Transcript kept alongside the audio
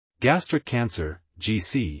Gastric cancer,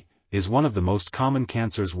 GC, is one of the most common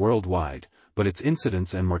cancers worldwide, but its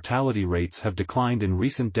incidence and mortality rates have declined in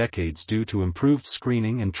recent decades due to improved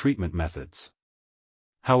screening and treatment methods.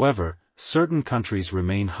 However, certain countries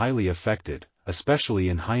remain highly affected, especially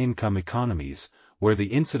in high-income economies, where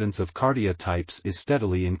the incidence of cardia-types is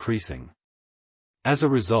steadily increasing. As a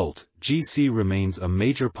result, GC remains a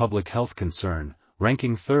major public health concern,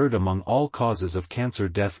 ranking third among all causes of cancer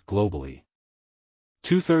death globally.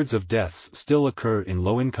 Two-thirds of deaths still occur in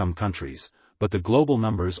low-income countries, but the global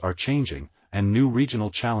numbers are changing, and new regional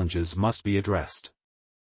challenges must be addressed.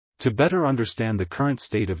 To better understand the current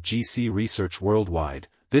state of GC research worldwide,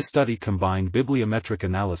 this study combined bibliometric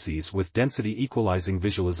analyses with density equalizing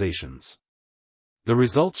visualizations. The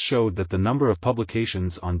results showed that the number of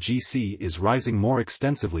publications on GC is rising more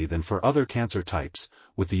extensively than for other cancer types,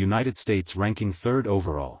 with the United States ranking third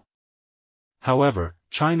overall. However,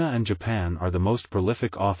 China and Japan are the most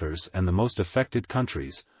prolific authors and the most affected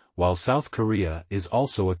countries, while South Korea is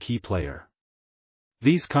also a key player.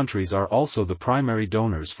 These countries are also the primary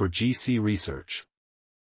donors for GC research.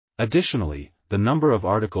 Additionally, the number of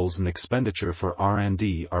articles and expenditure for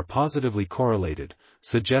R&D are positively correlated,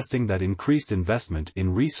 suggesting that increased investment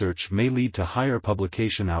in research may lead to higher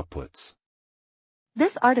publication outputs.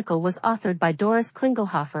 This article was authored by Doris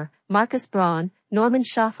Klingelhöfer, Markus Braun, Norman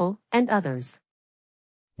Schöffel, and others.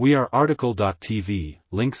 We are RTCLTV,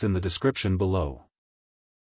 links in the description below.